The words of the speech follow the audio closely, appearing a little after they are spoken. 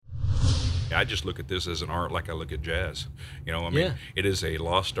I just look at this as an art like I look at jazz. Yeah. It is a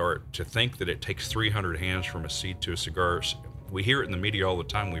lost art to think that it takes 300 hands from a seed to a cigar. We hear it in the media all the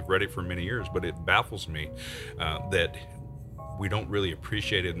time. We've read it for many years, but it baffles me that we don't really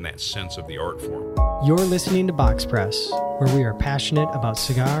appreciate it in that sense of the art form. You're listening to Box Press, where we are passionate about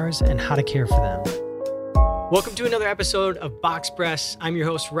cigars and how to care for them. Welcome to another episode of Box Press. I'm your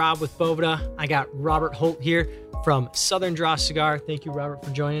host, Rob with Boveda. I got Robert Holt here from Southern Draw Cigar. Thank you, Robert,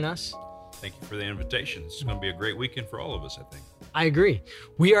 for joining us. Thank you for the invitation. It's going to be a great weekend for all of us, I think. I agree.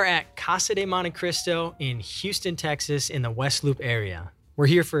 We are at Casa de Monte Cristo in Houston, Texas, in the West Loop area. We're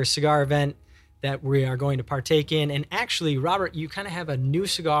here for a cigar event that we are going to partake in. And actually, Robert, you kind of have a new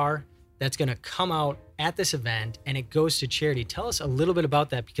cigar that's going to come out at this event, and it goes to charity. Tell us a little bit about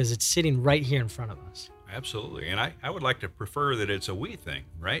that, because it's sitting right here in front of us. Absolutely. And I would like to prefer that it's a we thing,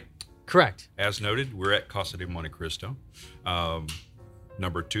 right? Correct. As noted, we're at Casa de Monte Cristo.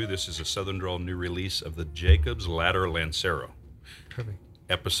 Number 2, this is a Southern Draw new release of the Jacob's Ladder Lancero. Perfect.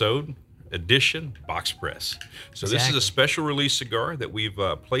 Episode, edition, box press. So This is a special release cigar that we've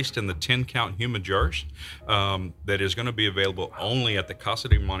placed in the 10-count humid jars that is going to be available only at the Casa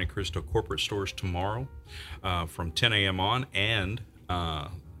de Monte Cristo corporate stores tomorrow from 10 a.m. on, and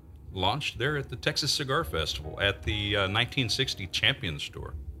launched there at the Texas Cigar Festival at the 1960 Champion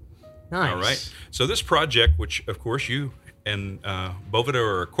store. Nice. All right. So this project, which of course you and Boveda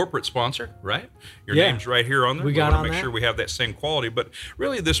are a corporate sponsor, right? Your name's right here on there. We got want on to make that. sure we have that same quality. But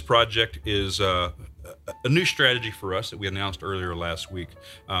really, this project is a new strategy for us that we announced earlier last week,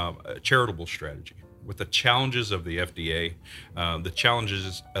 a charitable strategy with the challenges of the FDA, the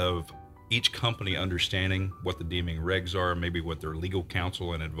challenges of each company understanding what the deeming regs are, maybe what their legal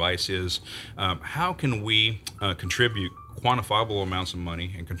counsel and advice is. How can we contribute quantifiable amounts of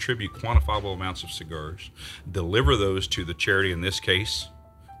money and contribute quantifiable amounts of cigars, deliver those to the charity? In this case,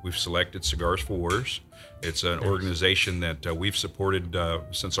 we've selected Cigars for Warriors. It's an organization that we've supported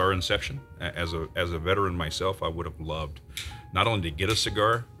since our inception. As a veteran myself, I would have loved not only to get a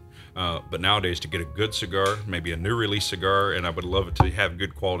cigar, but nowadays to get a good cigar, maybe a new release cigar, and I would love it to have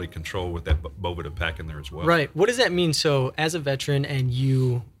good quality control with that Boveda pack in there as well. Right. What does that mean? So as a veteran, and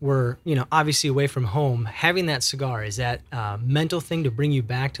you were, obviously away from home, having that cigar, is that a mental thing to bring you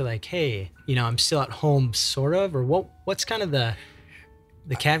back to like, hey, I'm still at home, sort of? Or what's kind of the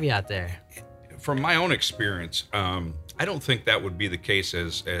caveat there? From my own experience, I don't think that would be the case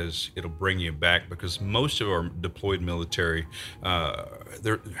as it'll bring you back, because most of our deployed military, I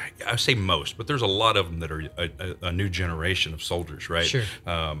say most, but there's a lot of them that are a new generation of soldiers, right? Sure.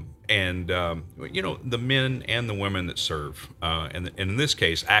 The men and the women that serve, and in this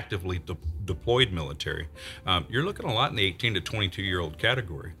case, actively deployed military, you're looking a lot in the 18 to 22-year-old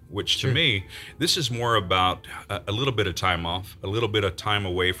category, which to me, this is more about a little bit of time off, a little bit of time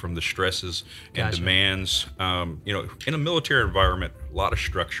away from the stresses and demands. In a military environment, a lot of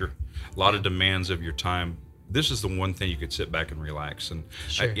structure, a lot of demands of your time. This is the one thing you could sit back and relax. And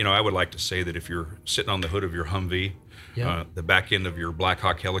I would like to say that if you're sitting on the hood of your Humvee, the back end of your Black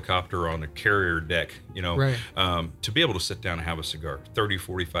Hawk helicopter on a carrier deck, to be able to sit down and have a cigar, 30,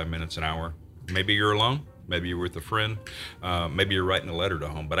 45 minutes, an hour. Maybe you're alone. Maybe you're with a friend. Maybe you're writing a letter to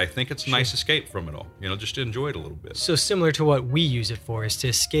home. But I think it's a nice escape from it all, just to enjoy it a little bit. So similar to what we use it for, is to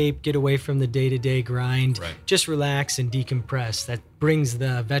escape, get away from the day-to-day grind, just relax and decompress. That brings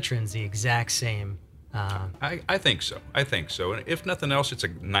the veterans the exact same. I think so. And if nothing else, it's a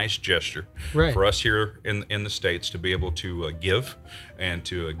nice gesture for us here in the States to be able to give and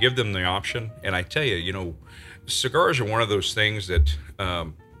to give them the option. And I tell you, cigars are one of those things that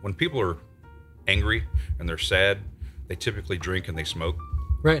when people are angry and they're sad, they typically drink and they smoke.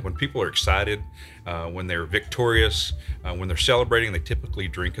 Right. When people are excited, when they're victorious, when they're celebrating, they typically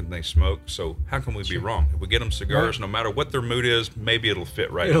drink and they smoke. So how can we be wrong? If we get them cigars, no matter what their mood is, maybe it'll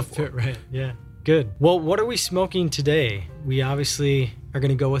fit right. It'll fit right. Yeah. Good. Well, what are we smoking today? We obviously are going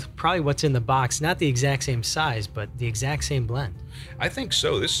to go with probably what's in the box, not the exact same size, but the exact same blend. I think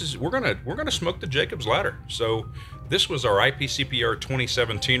so. We're gonna smoke the Jacob's Ladder. So this was our IPCPR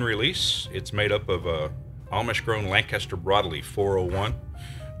 2017 release. It's made up of a Amish-grown Lancaster Broadleaf 401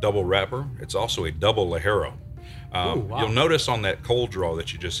 double wrapper. It's also a double Ligero. You'll notice on that cold draw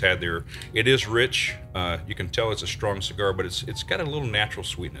that you just had there, it is rich. You can tell it's a strong cigar, but it's got a little natural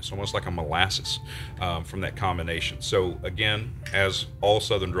sweetness, almost like a molasses from that combination. So again, as all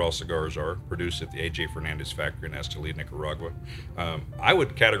Southern Draw cigars are, produced at the A.J. Fernandez factory in Esteli, Nicaragua, I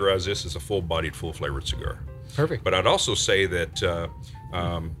would categorize this as a full-bodied, full-flavored cigar. Perfect. But I'd also say that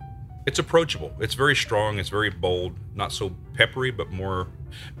it's approachable. It's very strong. It's very bold. Not so peppery, but more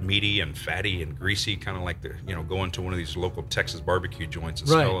meaty and fatty and greasy, kind of like going to one of these local Texas barbecue joints and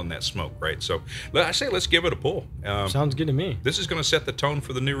Right. smelling that smoke, right? So I say let's give it a pull. Sounds good to me. This is going to set the tone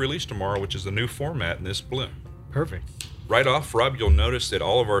for the new release tomorrow, which is the new format in this blend. Perfect. Right off, Rob, you'll notice that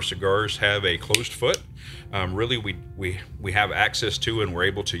all of our cigars have a closed foot. Really, we have access to and we're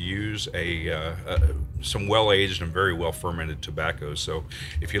able to use some well-aged and very well-fermented tobaccos. So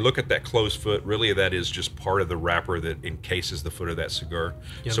if you look at that closed foot, really that is just part of the wrapper that encases the foot of that cigar.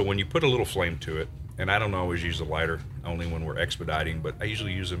 Yep. So when you put a little flame to it, and I don't always use a lighter, only when we're expediting, but I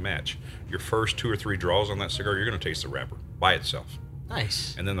usually use a match. Your first 2 or 3 draws on that cigar, you're going to taste the wrapper by itself.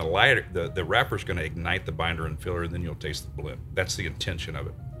 Nice. And then the wrapper's going to ignite the binder and filler, and then you'll taste the blend. That's the intention of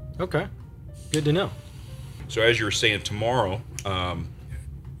it. Okay. Good to know. So as you were saying, tomorrow,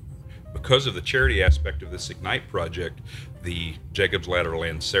 because of the charity aspect of this Ignite project, the Jacob's Ladder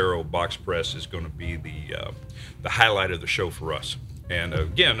Lancero box press is going to be the highlight of the show for us. And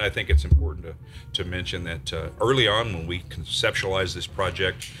again, I think it's important to mention that early on when we conceptualized this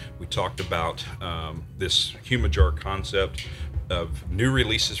project, we talked about this Humijar concept of new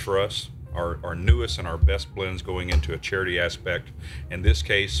releases for us, our newest and our best blends going into a charity aspect. In this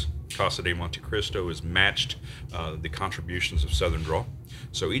case, Casa de Montecristo has matched the contributions of Southern Draw.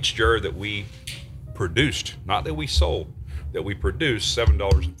 So each jar that we produced, not that we sold, that we produced,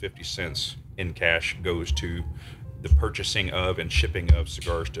 $7.50 in cash goes to the purchasing of and shipping of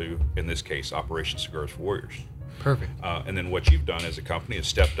cigars to, in this case, Operation Cigars for Warriors. Perfect. And then what you've done as a company is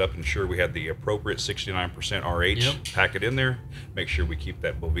stepped up and ensure we had the appropriate 69% RH, Yep. pack it in there, make sure we keep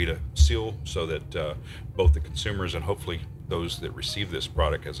that Boveda seal so that both the consumers and hopefully those that receive this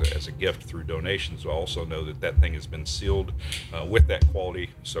product as a gift through donations will also know that that thing has been sealed with that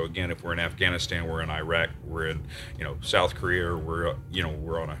quality. So again, if we're in Afghanistan, we're in Iraq, we're in South Korea, or we're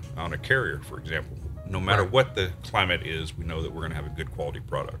on a carrier, for example. No matter Right. what the climate is, we know that we're going to have a good quality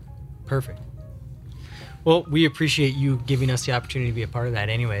product. Perfect. Well, we appreciate you giving us the opportunity to be a part of that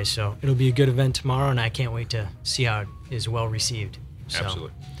anyway. So it'll be a good event tomorrow, and I can't wait to see how it is well received. So,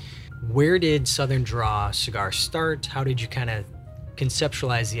 Absolutely. where did Southern Draw Cigar start? How did you kind of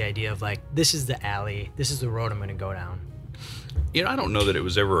conceptualize the idea of like, this is the alley, this is the road I'm going to go down? I don't know that it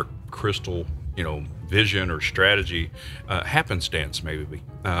was ever a crystal, vision or strategy. Happenstance, maybe.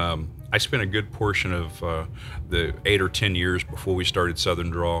 I spent a good portion of the 8 or 10 years before we started Southern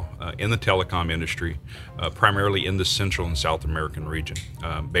Draw in the telecom industry, primarily in the Central and South American region,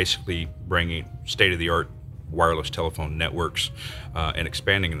 basically bringing state-of-the-art wireless telephone networks and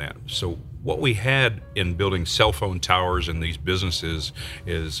expanding that. So what we had in building cell phone towers in these businesses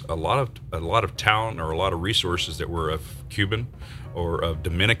is a lot of talent or a lot of resources that were of Cuban or of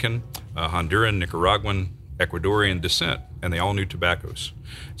Dominican, Honduran, Nicaraguan, Ecuadorian descent, and they all knew tobaccos.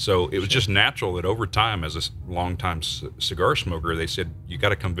 So it was just natural that over time, as a longtime cigar smoker, they said, you got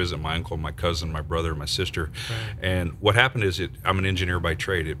to come visit my uncle, my cousin, my brother, my sister. Right. And what happened is I'm an engineer by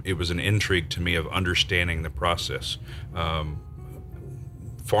trade. It was an intrigue to me of understanding the process.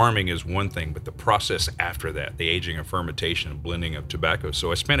 Farming is one thing, but the process after that, the aging and fermentation and blending of tobacco.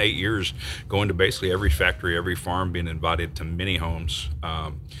 So I spent 8 years going to basically every factory, every farm, being invited to many homes,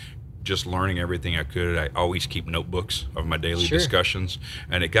 just learning everything I could. I always keep notebooks of my daily Sure. discussions.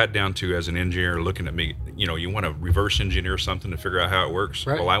 And it got down to, as an engineer looking at me, you want to reverse engineer something to figure out how it works.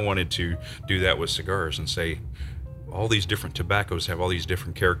 Right. Well, I wanted to do that with cigars and say, all these different tobaccos have all these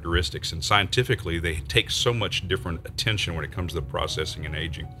different characteristics, and scientifically they take so much different attention when it comes to the processing and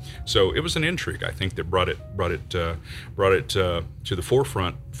aging. So it was an intrigue, I think, that brought it to the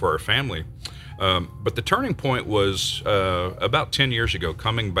forefront for our family. But the turning point was about 10 years ago,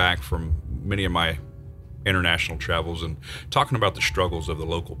 coming back from many of my international travels and talking about the struggles of the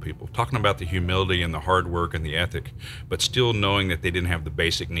local people, talking about the humility and the hard work and the ethic, but still knowing that they didn't have the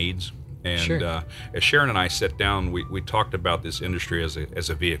basic needs. And Sure. as Sharon and I sat down, we talked about this industry as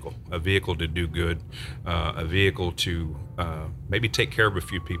a vehicle to do good, a vehicle to maybe take care of a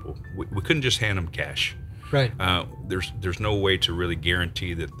few people. We couldn't just hand them cash. Right. There's no way to really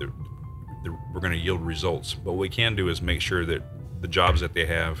guarantee that we're going to yield results. But what we can do is make sure that the jobs that they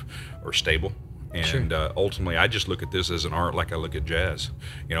have are stable. And Sure. Ultimately, I just look at this as an art like I look at jazz.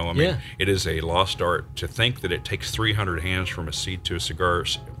 Yeah. It is a lost art to think that it takes 300 hands from a seed to a cigar.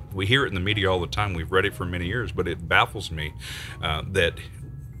 We hear it in the media all the time. We've read it for many years, but it baffles me that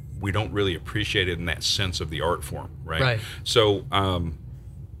we don't really appreciate it in that sense of the art form, right? Right. So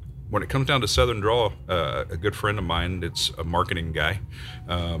when it comes down to Southern Draw, a good friend of mine, it's a marketing guy.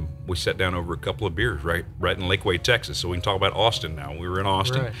 We sat down over a couple of beers right in Lakeway, Texas. So we can talk about Austin now. We were in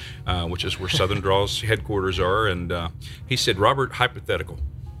Austin, which is where Southern Draw's headquarters are. And he said, Robert, hypothetical,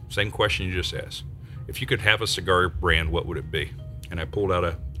 same question you just asked. If you could have a cigar brand, what would it be? and I pulled out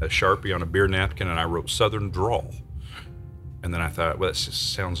a Sharpie on a beer napkin, and I wrote Southern Drawl. And then I thought, well, that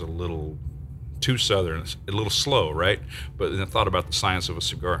just sounds a little too Southern, a little slow, right? But then I thought about the science of a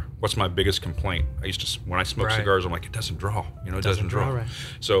cigar. What's my biggest complaint? I used to, when I smoke cigars, I'm like, it doesn't draw. It doesn't draw. Right.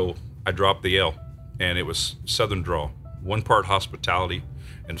 So I dropped the L, and it was Southern Drawl. 1 part hospitality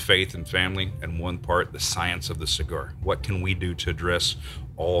and faith and family, and 1 part the science of the cigar. What can we do to address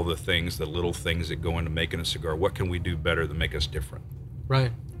all the things, the little things that go into making a cigar? What can we do better to make us different?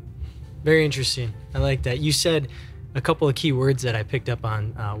 Right. Very interesting. I like that. You said a couple of key words that I picked up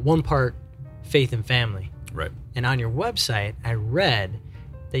on. 1 part faith and family. Right. And on your website, I read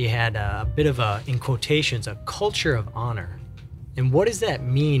that you had a bit of a, in quotations, a culture of honor. And what does that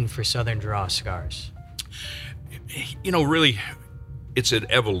mean for Southern Draw cigars? Really, it's an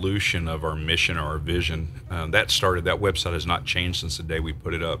evolution of our mission, our vision. That website has not changed since the day we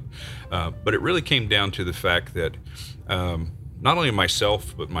put it up. But it really came down to the fact that not only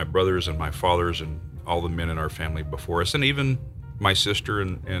myself, but my brothers and my fathers and all the men in our family before us, and even my sister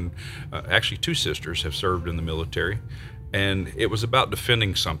and actually 2 sisters have served in the military. And it was about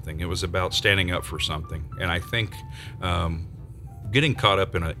defending something. It was about standing up for something. And I think getting caught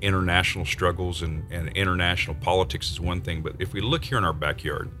up in international struggles and international politics is one thing, but if we look here in our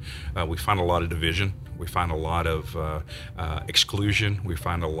backyard, we find a lot of division. We find a lot of exclusion. We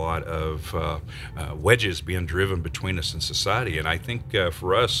find a lot of wedges being driven between us in society. And I think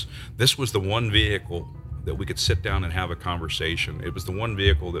for us, this was the one vehicle that we could sit down and have a conversation. It was the one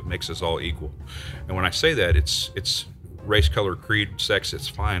vehicle that makes us all equal. And when I say that, it's race, color, creed, sex, it's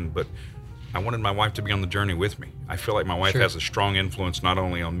fine, but I wanted my wife to be on the journey with me. I feel like my wife has a strong influence not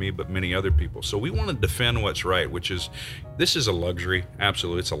only on me, but many other people. So we want to defend what's right, which is, this is a luxury.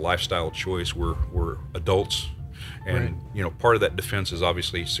 Absolutely. It's a lifestyle choice. We're adults. And, part of that defense is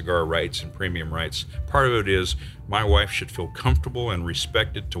obviously cigar rights and premium rights. Part of it is my wife should feel comfortable and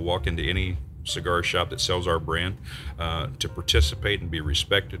respected to walk into any cigar shop that sells our brand, to participate and be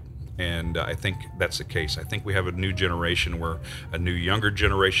respected. And I think that's the case. I think we have a new generation, a new younger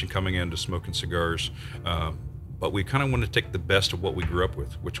generation coming into smoking cigars, but we kind of want to take the best of what we grew up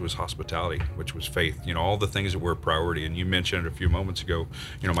with, which was hospitality, which was faith, all the things that were a priority. And you mentioned it a few moments ago,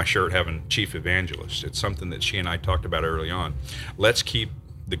 my shirt having chief evangelist. It's something that she and I talked about early on. Let's keep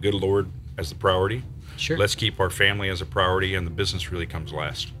the good Lord as the priority. Sure. Let's keep our family as a priority, and the business really comes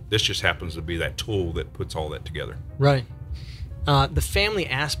last. This just happens to be that tool that puts all that together. Right. The family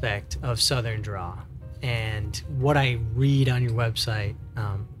aspect of Southern Draw, and what I read on your website,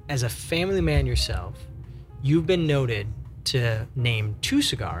 as a family man yourself, you've been noted to name 2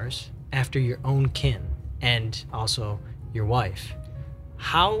 cigars after your own kin and also your wife.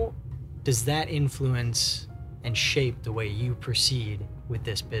 How does that influence and shape the way you proceed with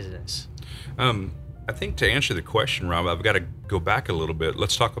this business? I think to answer the question, Rob, I've got to go back a little bit.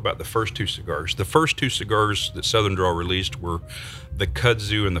 Let's talk about the first 2 cigars. The first 2 cigars that Southern Draw released were the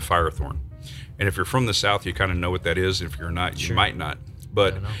Kudzu and the Firethorn. And if you're from the South, you kind of know what that is. If you're not, you might not.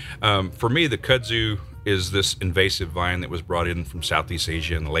 But for me, the Kudzu is this invasive vine that was brought in from Southeast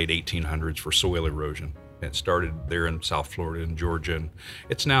Asia in the late 1800s for soil erosion. It started there in South Florida and Georgia, and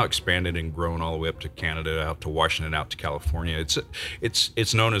it's now expanded and grown all the way up to Canada, out to Washington, out to California.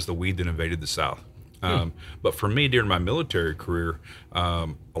 It's known as the weed that invaded the South. But for me, during my military career, a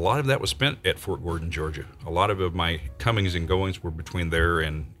lot of that was spent at Fort Gordon, Georgia. A lot of my comings and goings were between there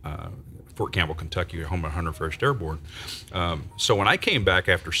and Fort Campbell, Kentucky, home of 101st Airborne. So when I came back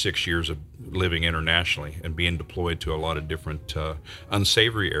after 6 years of living internationally and being deployed to a lot of different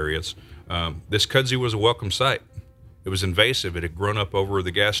unsavory areas, this Kudzu was a welcome sight. It was invasive. It had grown up over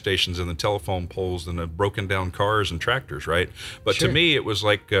the gas stations and the telephone poles and the broken down cars and tractors, right? But to me, it was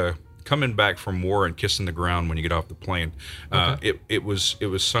like coming back from war and kissing the ground when you get off the plane. It was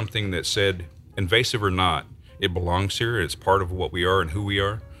something that said, invasive or not, it belongs here. It's part of what we are and who we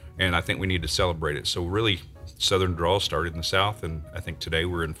are, and I think we need to celebrate it. So really, Southern Draw started in the South, and I think today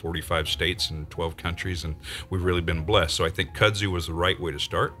we're in 45 states and 12 countries, and we've really been blessed. So I think Kudzu was the right way to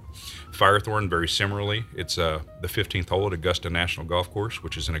start. Firethorn, very similarly, it's the 15th hole at Augusta National Golf Course,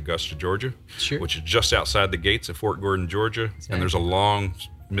 which is in Augusta, Georgia, which is just outside the gates of Fort Gordon, Georgia. Exactly. And there's a long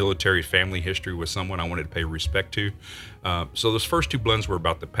military family history with someone I wanted to pay respect to. So those first 2 blends were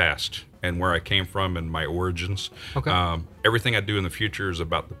about the past and where I came from and my origins. Everything I do in the future is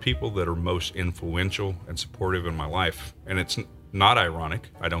about the people that are most influential and supportive in my life. And it's not ironic,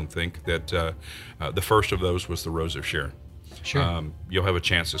 I don't think, that the first of those was the Rose of Sharon. You'll have a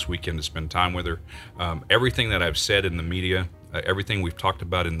chance this weekend to spend time with her. Everything that I've said in the media, everything we've talked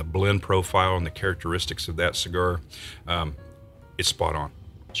about in the blend profile and the characteristics of that cigar, it's spot on.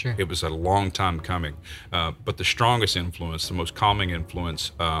 Sure. It was a long time coming. But the strongest influence, the most calming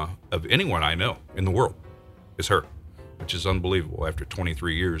influence of anyone I know in the world is her, which is unbelievable. After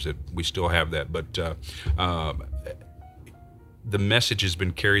 23 years, that we still have that. But the message has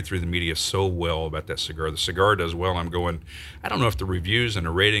been carried through the media so well about that cigar. The cigar does well. I'm going, I don't know if the reviews and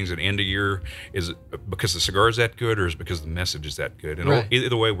the ratings at end of year is because the cigar is that good or is because the message is that good. And Right.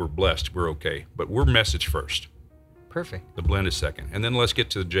 either way, we're blessed. We're okay. But we're message first. Perfect. The blend is second. And then let's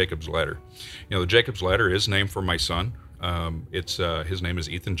get to the Jacob's Ladder. You know, the Jacob's Ladder is named for my son. His name is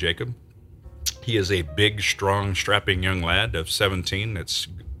Ethan Jacob. He is a big, strong, strapping young lad of 17 that's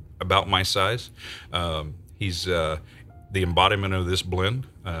about my size. He's the embodiment of this blend.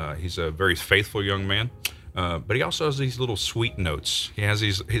 He's a very faithful young man. But he also has these little sweet notes. He has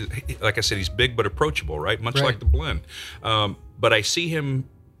like I said, he's big but approachable, right? Much Right. like the blend. But I see him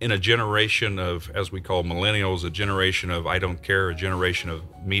in a generation of, as we call millennials, a generation of I don't care, a generation of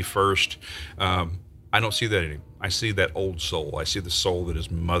me first. I don't see that anymore. I see that old soul. I see the soul that his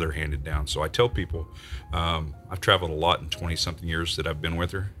mother handed down. So I tell people, I've traveled a lot in 20-something years that I've been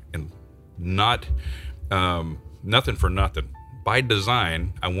with her, and not nothing for nothing. By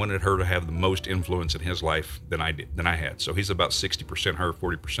design, I wanted her to have the most influence in his life than I had. So he's about 60% her,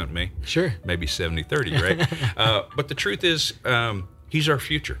 40% me. Sure. Maybe 70-30, right? But the truth is, he's our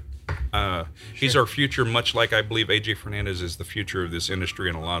future. He's our future, much like I believe AJ Fernandez is the future of this industry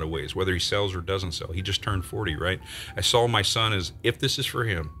in a lot of ways, whether he sells or doesn't sell. He just turned 40, right? I saw my son as, if this is for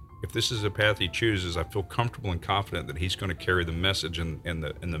him, if this is a path he chooses, I feel comfortable and confident that he's going to carry the message and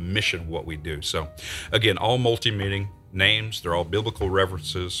the mission of what we do. So, again, all multi-meaning names. They're all biblical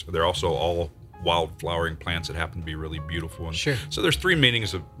references. They're also all wild flowering plants that happen to be really beautiful. And Sure. So there's three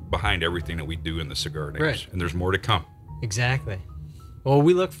meanings behind everything that we do in the cigar names, Right. and there's more to come. Exactly. Well,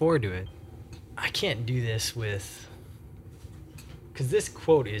 we look forward to it. I can't do this because this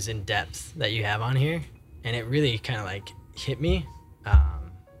quote is in depth that you have on here, and it really kind of like hit me.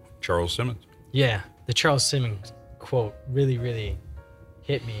 Charles Simmons. Yeah, the Charles Simmons quote really, really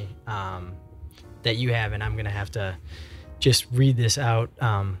hit me that you have, and I'm going to have to just read this out.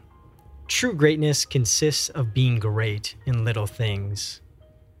 True greatness consists of being great in little things.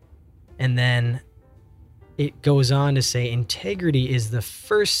 And then it goes on to say integrity is the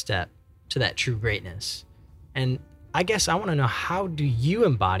first step to that true greatness. And I guess I want to know, how do you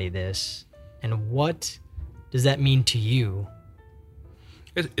embody this, and what does that mean to you?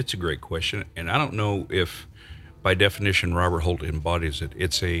 It's a great question, and I don't know if, by definition, Robert Holt embodies it.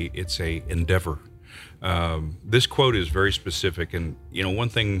 It's a endeavor. This quote is very specific, and you know, one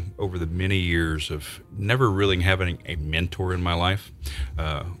thing over the many years of never really having a mentor in my life,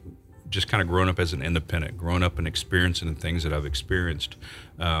 just kind of growing up as an independent, growing up and experiencing the things that I've experienced.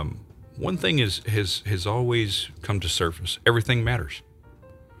 One thing has always come to surface: everything matters.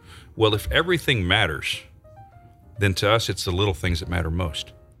 Well, if everything matters, then to us, it's the little things that matter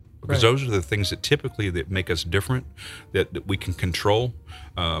most. Because Right. those are the things that typically that make us different, that we can control.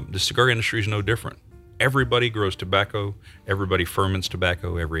 The cigar industry is no different. Everybody grows tobacco. Everybody ferments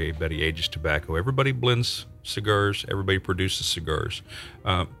tobacco. Everybody ages tobacco. Everybody blends cigars. Everybody produces cigars.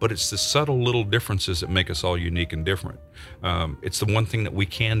 But it's the subtle little differences that make us all unique and different. It's the one thing that we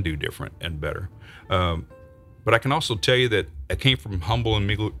can do different and better. But I can also tell you that I came from humble and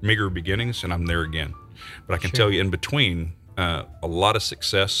meager beginnings, and I'm there again. But I can tell you in between, a lot of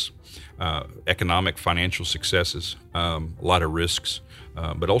success, economic, financial successes, a lot of risks.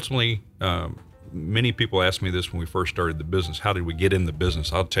 But ultimately, many people ask me this when we first started the business: how did we get in the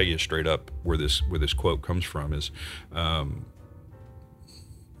business? I'll tell you straight up where this quote comes from is,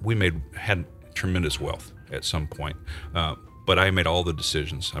 we had tremendous wealth at some point, but I made all the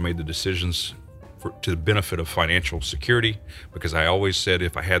decisions. I made the decisions to the benefit of financial security, because I always said,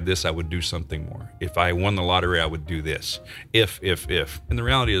 if I had this, I would do something more. If I won the lottery, I would do this. If. And the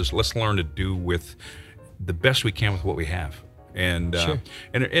reality is, let's learn to do with the best we can with what we have. And Sure.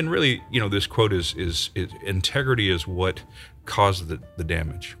 and really, you know, this quote is integrity is what caused the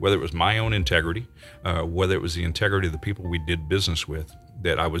damage. Whether it was my own integrity, whether it was the integrity of the people we did business with,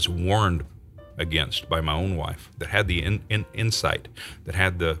 that I was warned against by my own wife, that had the insight, that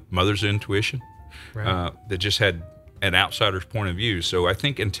had the mother's intuition, Right. that just had an outsider's point of view. So I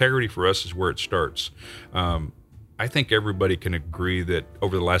think integrity for us is where it starts. I think everybody can agree that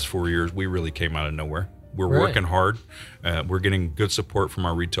over the last 4 years, we really came out of nowhere. We're Right. working hard. We're getting good support from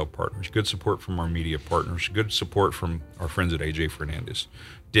our retail partners, good support from our media partners, good support from our friends at AJ Fernandez.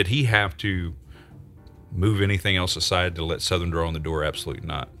 Did he have to move anything else aside to let Southern Draw on the door? Absolutely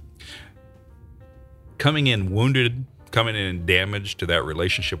not. Coming in wounded, coming in damaged to that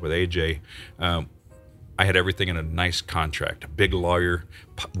relationship with AJ, I had everything in a nice contract, a big lawyer,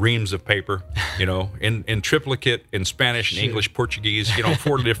 reams of paper, in triplicate, in Spanish and English, Portuguese,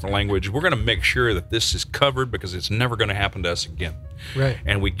 4 different languages. We're going to make sure that this is covered because it's never going to happen to us again. Right.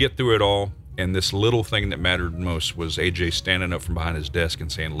 And we get through it all. And this little thing that mattered most was AJ standing up from behind his desk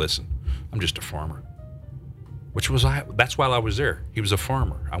and saying, listen, I'm just a farmer. That's why I was there. He was a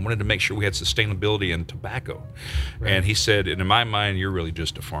farmer. I wanted to make sure we had sustainability in tobacco. Right. And he said, and in my mind, you're really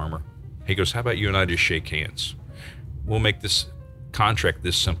just a farmer. He goes, how about you and I just shake hands? We'll make this contract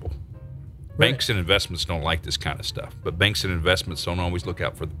this simple. Right. Banks and investments don't like this kind of stuff, but banks and investments don't always look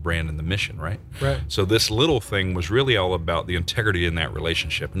out for the brand and the mission, right? Right. So this little thing was really all about the integrity in that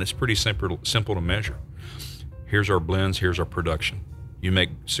relationship, and it's pretty simple to measure. Here's our blends, here's our production. You make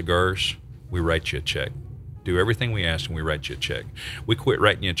cigars, we write you a check. Do everything we ask and we write you a check. We quit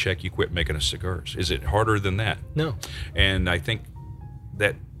writing you a check, you quit making us cigars. Is it harder than that? No. And I think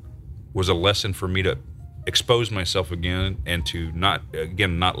that was a lesson for me to expose myself again and to not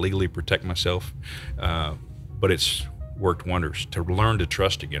legally protect myself. But it's worked wonders to learn to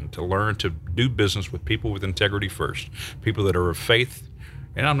trust again, to learn to do business with people with integrity first, people that are of faith.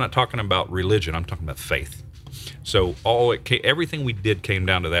 And I'm not talking about religion, I'm talking about faith. So everything we did came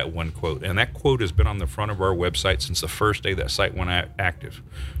down to that one quote, and that quote has been on the front of our website since the first day that site went active.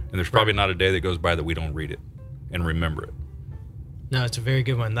 And there's probably not a day that goes by that we don't read it and remember it. No, it's a very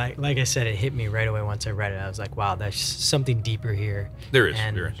good one. Like I said, it hit me right away once I read it. I was like, wow, there's something deeper here. There is.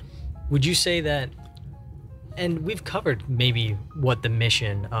 Would you say that, and we've covered maybe what the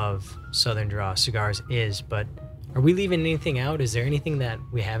mission of Southern Draw Cigars is, but are we leaving anything out? Is there anything that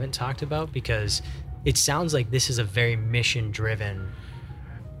we haven't talked about? Because it sounds like this is a very mission-driven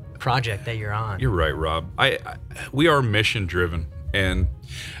project that you're on. You're right, Rob. We are mission-driven, and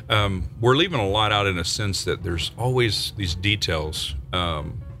we're leaving a lot out in a sense that there's always these details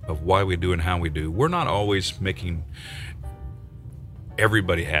of why we do and how we do. We're not always making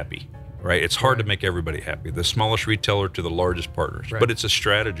everybody happy, right? It's hard to make everybody happy, the smallest retailer to the largest partners, but it's a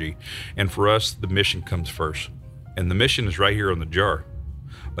strategy. And for us, the mission comes first. And the mission is right here on the jar.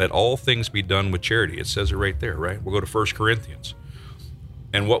 Let all things be done with charity. It says it right there, right? We'll go to 1 Corinthians.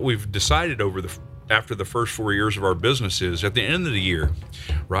 And what we've decided after the first 4 years of our business is at the end of the year,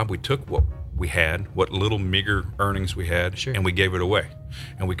 Rob, we took what we had, what little meager earnings we had, and we gave it away.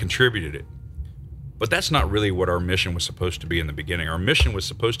 And we contributed it. But that's not really what our mission was supposed to be in the beginning. Our mission was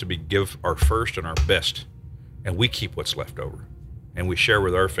supposed to be give our first and our best, and we keep what's left over, and we share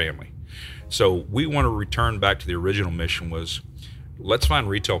with our family. So we want to return back to the original mission was, let's find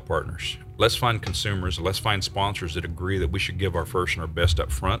retail partners. Let's find consumers. Let's find sponsors that agree that we should give our first and our best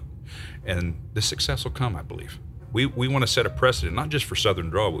up front. And the success will come, I believe. We want to set a precedent, not just for Southern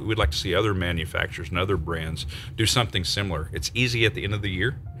Draw, but we'd like to see other manufacturers and other brands do something similar. It's easy at the end of the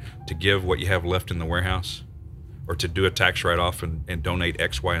year to give what you have left in the warehouse or to do a tax write-off and donate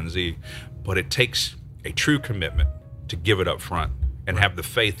X, Y, and Z. But it takes a true commitment to give it up front and have the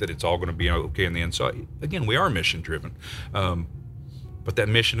faith that it's all going to be okay in the end. So again, we are mission-driven. But that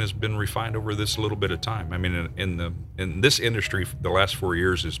mission has been refined over this little bit of time. I mean, in this industry, the last 4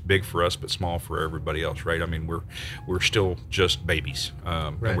 years is big for us, but small for everybody else, right? I mean, we're still just babies,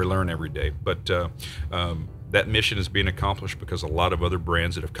 and we learn every day. But that mission is being accomplished because a lot of other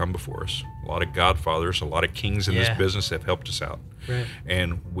brands that have come before us, a lot of godfathers, a lot of kings in this business have helped us out. Right.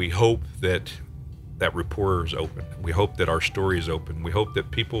 And we hope that rapport is open. We hope that our story is open. We hope that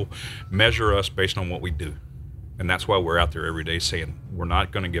people measure us based on what we do. And that's why we're out there every day saying, we're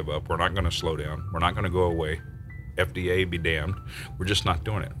not going to give up. We're not going to slow down. We're not going to go away. FDA be damned. We're just not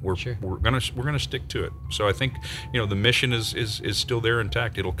doing it. We're going to stick to it. So I think, the mission is still there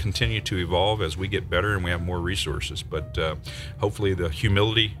intact. It'll continue to evolve as we get better and we have more resources. But hopefully the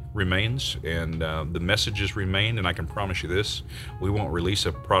humility remains and the messages remain. And I can promise you this, we won't release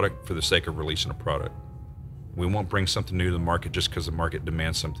a product for the sake of releasing a product. We won't bring something new to the market just because the market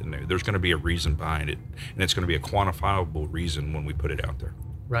demands something new. There's going to be a reason behind it, and it's going to be a quantifiable reason when we put it out there.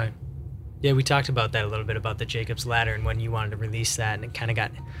 Right. Yeah, we talked about that a little bit, about the Jacob's Ladder and when you wanted to release that, and it kind of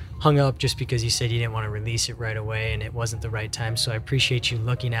got hung up just because you said you didn't want to release it right away and it wasn't the right time. So I appreciate you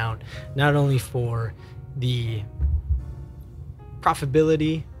looking out not only for the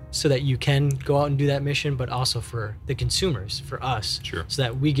profitability so that you can go out and do that mission, but also for the consumers, for us, so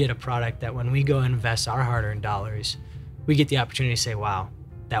that we get a product that when we go and invest our hard-earned dollars, we get the opportunity to say, wow,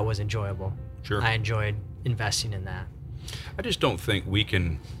 that was enjoyable. I enjoyed investing in that. I just don't think we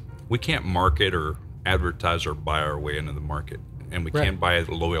can't market or advertise or buy our way into the market, and we can't buy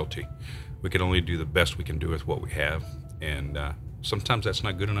loyalty. We can only do the best we can do with what we have, and sometimes that's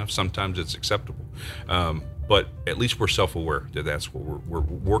not good enough. Sometimes it's acceptable. but at least we're self-aware that that's what we're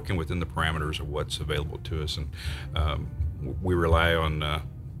working within the parameters of what's available to us, and we rely on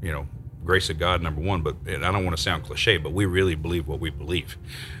grace of God, number one, but and I don't want to sound cliche, but we really believe what we believe,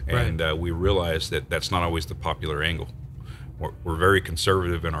 and we realize that that's not always the popular angle. We're very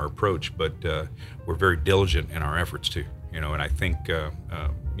conservative in our approach, but we're very diligent in our efforts too. And I think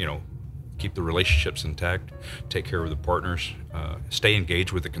keep the relationships intact, take care of the partners, stay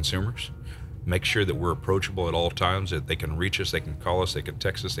engaged with the consumers, make sure that we're approachable at all times, that they can reach us, they can call us, they can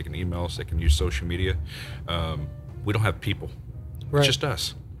text us, they can email us, they can use social media. We don't have people. It's just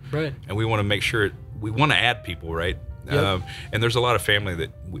us. Right. And we want to make sure we want to add people, right? Yep. And there's a lot of family that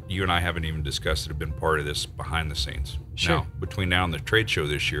you and I haven't even discussed that have been part of this behind the scenes. Sure. Now, between now and the trade show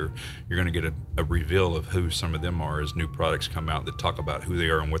this year, you're going to get a reveal of who some of them are as new products come out that talk about who they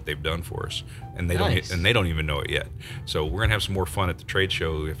are and what they've done for us. And they don't even know it yet. So we're going to have some more fun at the trade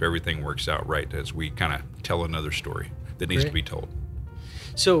show if everything works out right as we kind of tell another story that needs to be told.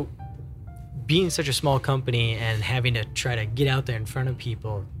 So, being such a small company and having to try to get out there in front of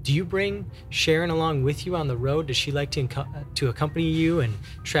people, do you bring Sharon along with you on the road? Does she like to accompany you and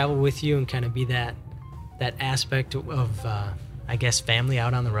travel with you and kind of be that aspect of, I guess, family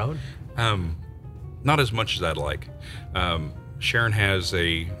out on the road? Not as much as I'd like. Sharon has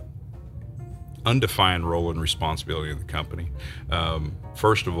a undefined role and responsibility in the company.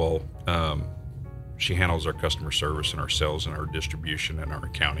 First of all, she handles our customer service and our sales and our distribution and our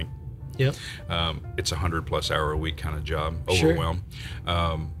accounting. Yep. It's a 100+ hour a week kind of job. Sure. Overwhelmed.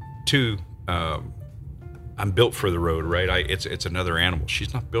 Two, I'm built for the road, right? It's another animal.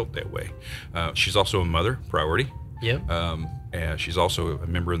 She's not built that way. She's also a mother, priority. Yep. And she's also a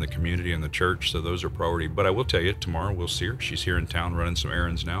member in the community and the church, so those are priority. But I will tell you, tomorrow we'll see her. She's here in town running some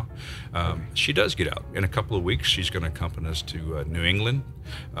errands now. She does get out. In a couple of weeks, she's going to accompany us to New England,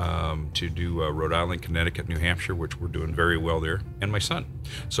 to do Rhode Island, Connecticut, New Hampshire, which we're doing very well there, and my son.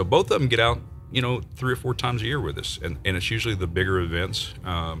 So both of them get out, 3 or 4 times a year with us. And it's usually the bigger events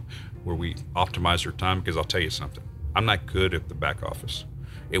where we optimize their time, because I'll tell you something. I'm not good at the back office.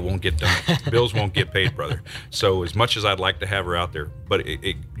 It won't get done. Bills won't get paid, brother. So as much as I'd like to have her out there, but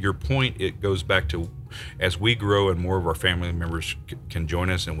your point, it goes back to as we grow and more of our family members can join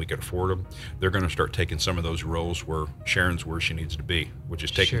us and we can afford them, they're going to start taking some of those roles where Sharon's where she needs to be, which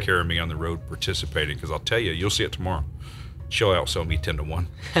is taking care of me on the road, participating. Because I'll tell you, you'll see it tomorrow. She'll outsell me 10-1.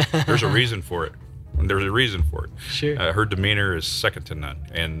 There's a reason for it. There's a reason for it. Sure. Her demeanor is second to none,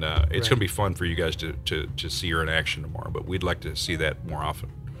 and it's going to be fun for you guys to see her in action tomorrow. But we'd like to see that more often.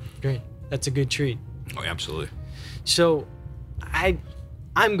 Great. That's a good treat. Oh, absolutely. So,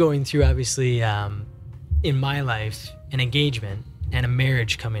 I'm going through, obviously, in my life, an engagement and a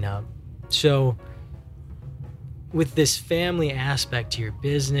marriage coming up. So, with this family aspect to your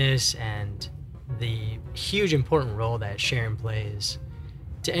business and the huge important role that Sharon plays,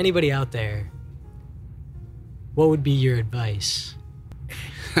 to anybody out there, what would be your advice?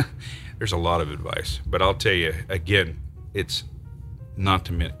 There's a lot of advice, but I'll tell you, again, it's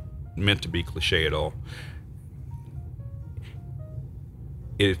not meant to be cliche at all.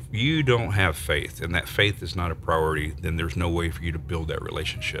 If you don't have faith, and that faith is not a priority, then there's no way for you to build that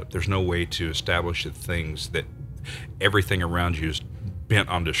relationship. There's no way to establish the things that everything around you is bent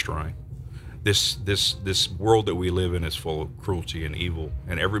on destroying. This world that we live in is full of cruelty and evil,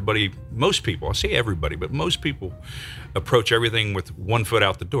 and most people, I say everybody, but most people approach everything with 1 foot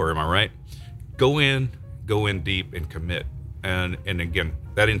out the door. Am I right? Go in deep and commit. And again,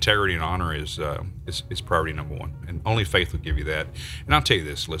 that integrity and honor is priority number one, and only faith will give you that. And I'll tell you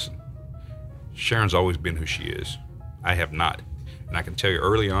this, listen, Sharon's always been who she is. I have not. And I can tell you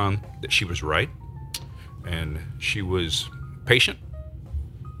early on that she was right, and she was patient.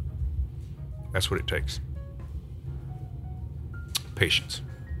 That's what it takes. Patience.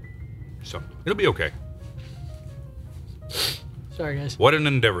 So it'll be okay. Sorry, guys. What an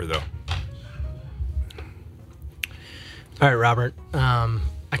endeavor, though. All right, Robert.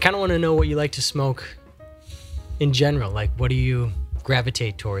 I kind of want to know what you like to smoke in general. Like, what do you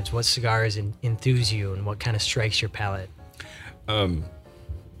gravitate towards? What cigars enthuse you, and what kind of strikes your palate? I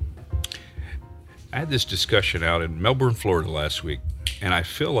had this discussion out in Melbourne, Florida last week, and I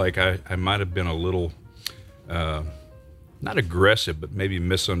feel like I might have been a little, not aggressive, but maybe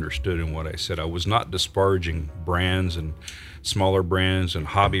misunderstood in what I said. I was not disparaging brands and smaller brands and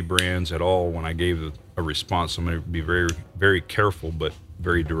hobby brands at all when I gave a response. I'm going to be very, very careful, but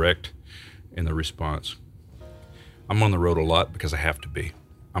very direct in the response. I'm on the road a lot because I have to be.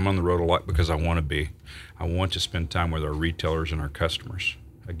 I'm on the road a lot because I want to be. I want to spend time with our retailers and our customers.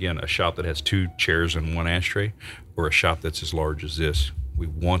 Again, a shop that has 2 chairs and 1 ashtray, or a shop that's as large as this. We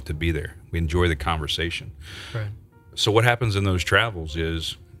want to be there. We enjoy the conversation. Right. So what happens in those travels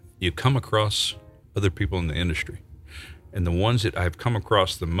is you come across other people in the industry. And the ones that I've come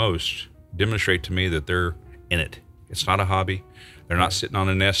across the most demonstrate to me that they're in it. It's not a hobby. They're not sitting on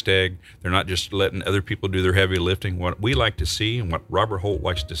a nest egg. They're not just letting other people do their heavy lifting. What we like to see and what Robert Holt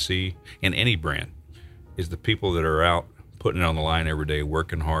likes to see in any brand is the people that are out putting it on the line every day,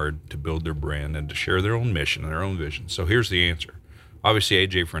 working hard to build their brand and to share their own mission and their own vision. So here's the answer. Obviously,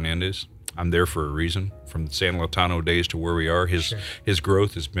 AJ Fernandez, I'm there for a reason. From the San Lotano days to where we are, his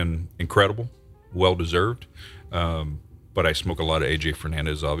growth has been incredible, well-deserved. But I smoke a lot of AJ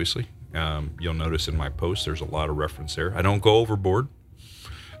Fernandez, obviously. You'll notice in my posts, there's a lot of reference there. I don't go overboard.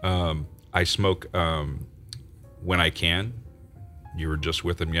 I smoke when I can. You were just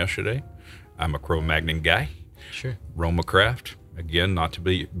with him yesterday. I'm a Cro-Magnon guy. Sure. Roma Craft. Again, not to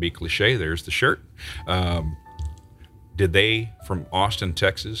be cliche, there's the shirt. Did they, from Austin,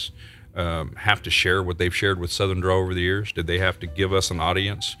 Texas, have to share what they've shared with Southern Draw over the years? Did they have to give us an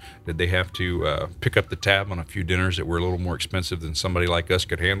audience? Did they have to pick up the tab on a few dinners that were a little more expensive than somebody like us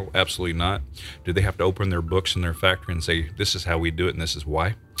could handle? Absolutely not. Did they have to open their books in their factory and say, this is how we do it and this is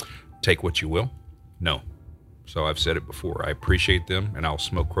why? Take what you will? No. So I've said it before. I appreciate them, and I'll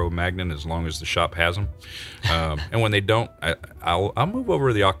smoke Cro-Magnon as long as the shop has them. And when they don't, I'll move over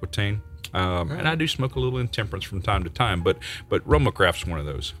to the Aquitaine. And I do smoke a little Intemperance from time to time, but Roma Craft's one of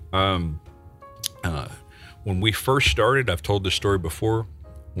those. When we first started, I've told this story before,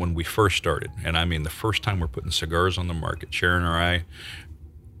 when we first started, and I mean the first time we're putting cigars on the market, Sharon or I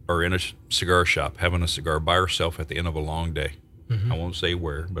are in a cigar shop having a cigar by herself at the end of a long day. I won't say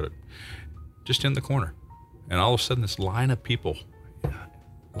where, but just in the corner. And all of a sudden, this line of people,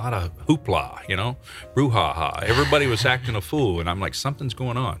 a lot of hoopla, brouhaha. Everybody was acting a fool, and I'm like, something's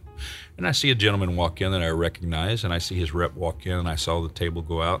going on. And I see a gentleman walk in that I recognize, and I see his rep walk in, and I saw the table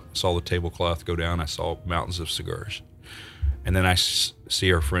go out, saw the tablecloth go down, I saw mountains of cigars. And then I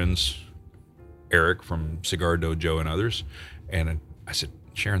see our friends, Eric from Cigar Dojo and others, and I said,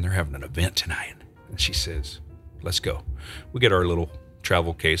 Sharon, they're having an event tonight. And she says, let's go. We get our little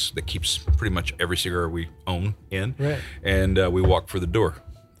travel case that keeps pretty much every cigar we own in, and we walk for the door.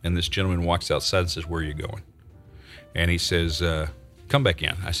 And this gentleman walks outside and says, where are you going? And he says, come back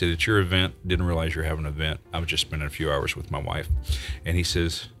in. I said, it's your event. Didn't realize you're having an event. I was just spending a few hours with my wife. And he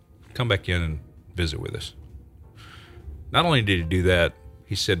says, come back in and visit with us. Not only did he do that,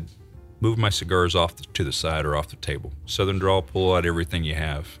 he said, move my cigars off to the side or off the table. Southern Draw, pull out everything you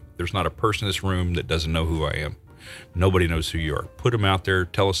have. There's not a person in this room that doesn't know who I am. Nobody knows who you are. Put them out there.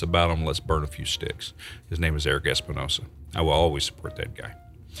 Tell us about them. Let's burn a few sticks. His name is Eric Espinosa. I will always support that guy.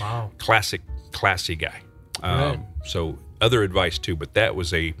 Wow. Classy guy. So other advice too, but that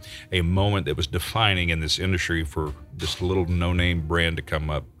was a moment that was defining in this industry for this little no-name brand to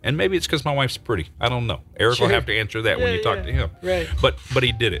come up. And maybe it's because my wife's pretty. I don't know. Eric will have to answer that when you talk to him. Right. But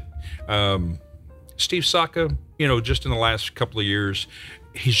he did it. Steve Saka, just in the last couple of years,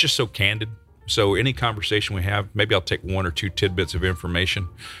 he's just so candid. So any conversation we have, maybe I'll take one or two tidbits of information,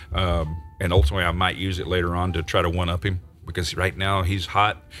 and ultimately I might use it later on to try to one-up him, because right now he's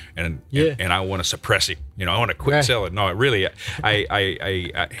hot, and I want to suppress him. I want to quit selling. No, really,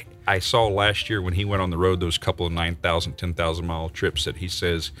 I saw last year when he went on the road those couple of 9,000, 10,000 mile trips that he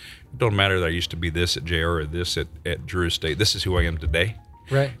says, it don't matter that I used to be this at JR or this at Drew Estate. This is who I am today.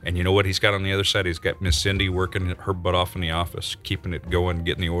 Right. And you know what he's got on the other side? He's got Miss Cindy working her butt off in the office, keeping it going,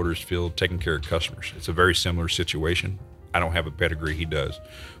 getting the orders filled, taking care of customers. It's a very similar situation. I don't have a pedigree, he does.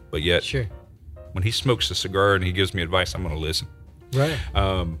 But yet, when he smokes a cigar and he gives me advice, I'm going to listen. Right.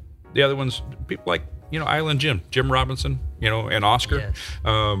 The other ones, people like, Island Jim Robinson, and Oscar.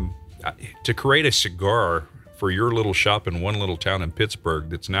 Yes. To create a cigar for your little shop in one little town in Pittsburgh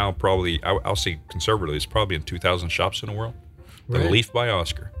that's now probably, I'll say conservatively, it's probably in 2,000 shops in the world. The Leaf by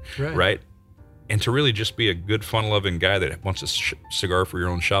Oscar, right? And to really just be a good, fun-loving guy that wants a cigar for your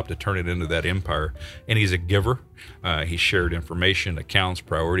own shop to turn it into that empire. And he's a giver. He shared information, accounts,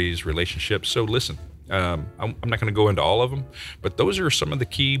 priorities, relationships. So listen, I'm not going to go into all of them, but those are some of the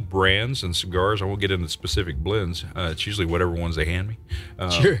key brands and cigars. I won't get into specific blends. It's usually whatever ones they hand me.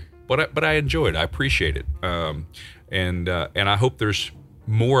 But I enjoy it. I appreciate it. And I hope there's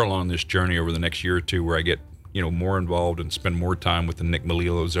more along this journey over the next year or two where I get more involved and spend more time with the Nick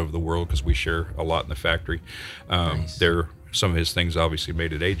Malilos of the world, because we share a lot in the factory. Nice. Some of his things obviously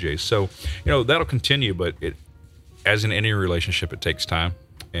made at AJ's. So, that'll continue, but as in any relationship, it takes time.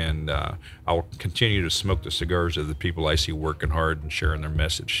 And I'll continue to smoke the cigars of the people I see working hard and sharing their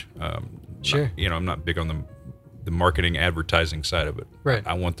message. I'm not big on the marketing, advertising side of it. Right.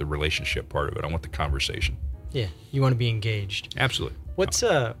 I want the relationship part of it. I want the conversation. Yeah, you want to be engaged. Absolutely. What's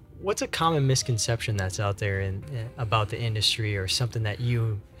a common misconception that's out there about the industry, or something that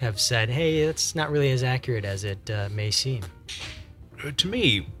you have said, hey, it's not really as accurate as it may seem? To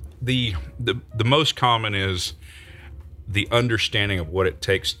me, the most common is the understanding of what it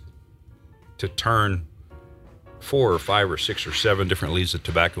takes to turn 4 or 5 or 6 or 7 different leaves of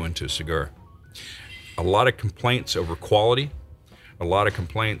tobacco into a cigar. A lot of complaints over quality, a lot of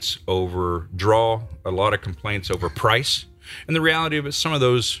complaints over draw, a lot of complaints over price. And the reality of it, some of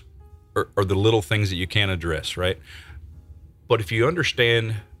those are the little things that you can't address, right? But if you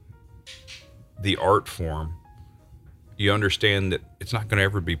understand the art form, you understand that it's not going to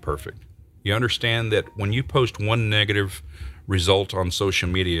ever be perfect. You understand that when you post one negative result on social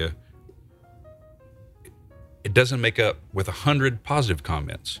media, it doesn't make up with 100 positive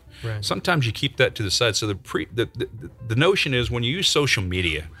comments. Right. Sometimes you keep that to the side. So the notion is, when you use social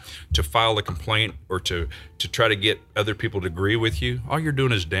media to file a complaint or to try to get other people to agree with you, all you're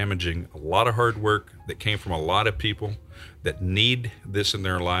doing is damaging a lot of hard work that came from a lot of people that need this in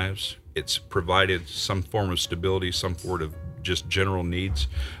their lives. It's provided some form of stability, some sort of just general needs.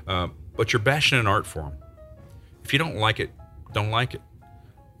 But you're bashing an art form. If you don't like it, don't like it.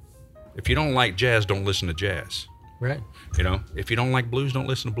 If you don't like jazz, don't listen to jazz. Right. You know, if you don't like blues, don't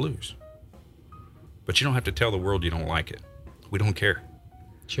listen to blues. But you don't have to tell the world you don't like it. We don't care.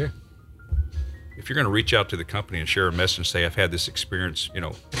 Sure. If you're going to reach out to the company and share a message and say, I've had this experience, you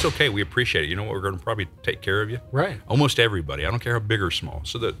know, it's okay. We appreciate it. You know what? We're going to probably take care of you. Right. Almost everybody. I don't care how big or small.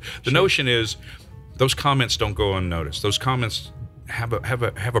 So the notion is, those comments don't go unnoticed. Those comments have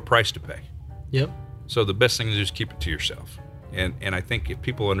a price to pay. Yep. So the best thing to do is keep it to yourself. And I think if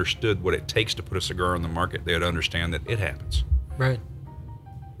people understood what it takes to put a cigar on the market, they would understand that it happens. Right.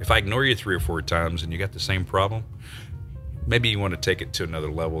 If I ignore you 3 or 4 times and you got the same problem, maybe you want to take it to another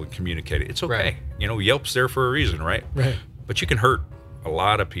level and communicate it. It's okay. Right. You know, Yelp's there for a reason, right? Right. But you can hurt a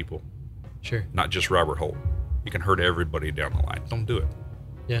lot of people, Sure. not just Robert Holt. You can hurt everybody down the line. Don't do it.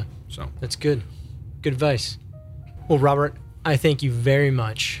 Yeah. So That's good. Good advice. Well, Robert, I thank you very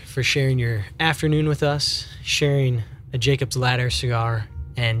much for sharing your afternoon with us, sharing a Jacob's Ladder cigar,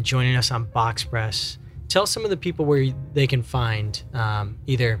 and joining us on Box Press. Tell some of the people where they can find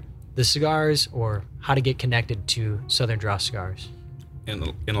either the cigars or how to get connected to Southern Draw Cigars.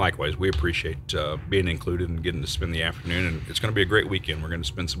 And likewise, we appreciate being included and getting to spend the afternoon. And it's going to be a great weekend. We're going to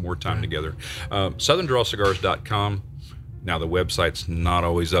spend some more time together. SouthernDrawCigars.com. Now, the website's not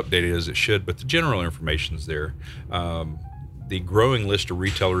always updated as it should, but the general information's there. The growing list of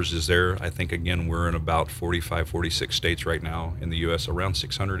retailers is there. I think, again, we're in about 45, 46 states right now in the U.S., around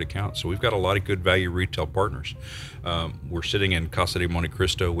 600 accounts. So we've got a lot of good value retail partners. We're sitting in Casa de Monte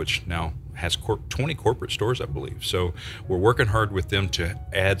Cristo, which now has 20 corporate stores, I believe. So we're working hard with them to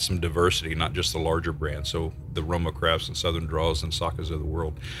add some diversity, not just the larger brands. So the Roma Crafts and Southern Draws and Sakas of the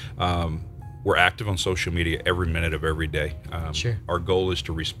world. We're active on social media every minute of every day. Sure. Our goal is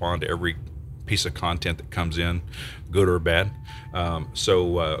to respond to every piece of content that comes in, good or bad.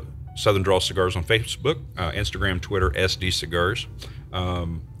 Southern Draw Cigars on Facebook, Instagram, Twitter, SD Cigars.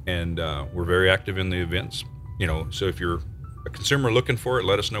 And we're very active in the events. You know, so if you're a consumer looking for it,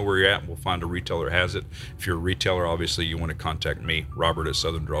 let us know where you're at. We'll find a retailer that has it. If you're a retailer, obviously you want to contact me, Robert at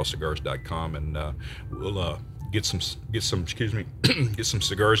SouthernDrawCigars.com, and we'll get some get some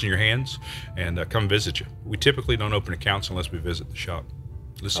cigars in your hands and come visit you. We typically don't open accounts unless we visit the shop.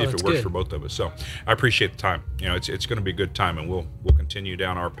 Let's see if it works for both of us. So I appreciate the time. You know, it's going to be a good time, and we'll continue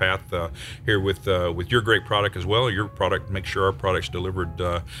down our path here with your great product as well. Your product, make sure our product's delivered,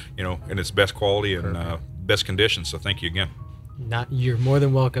 in its best quality and best conditions. So thank you again. You're more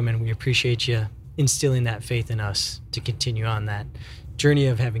than welcome, and we appreciate you instilling that faith in us to continue on that journey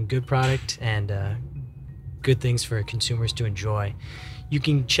of having good product and good things for consumers to enjoy. You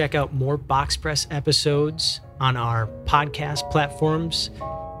can check out more Box Press episodes on our podcast platforms,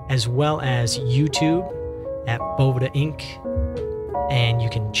 as well as YouTube at Boveda Inc. And you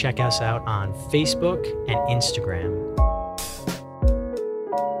can check us out on Facebook and Instagram.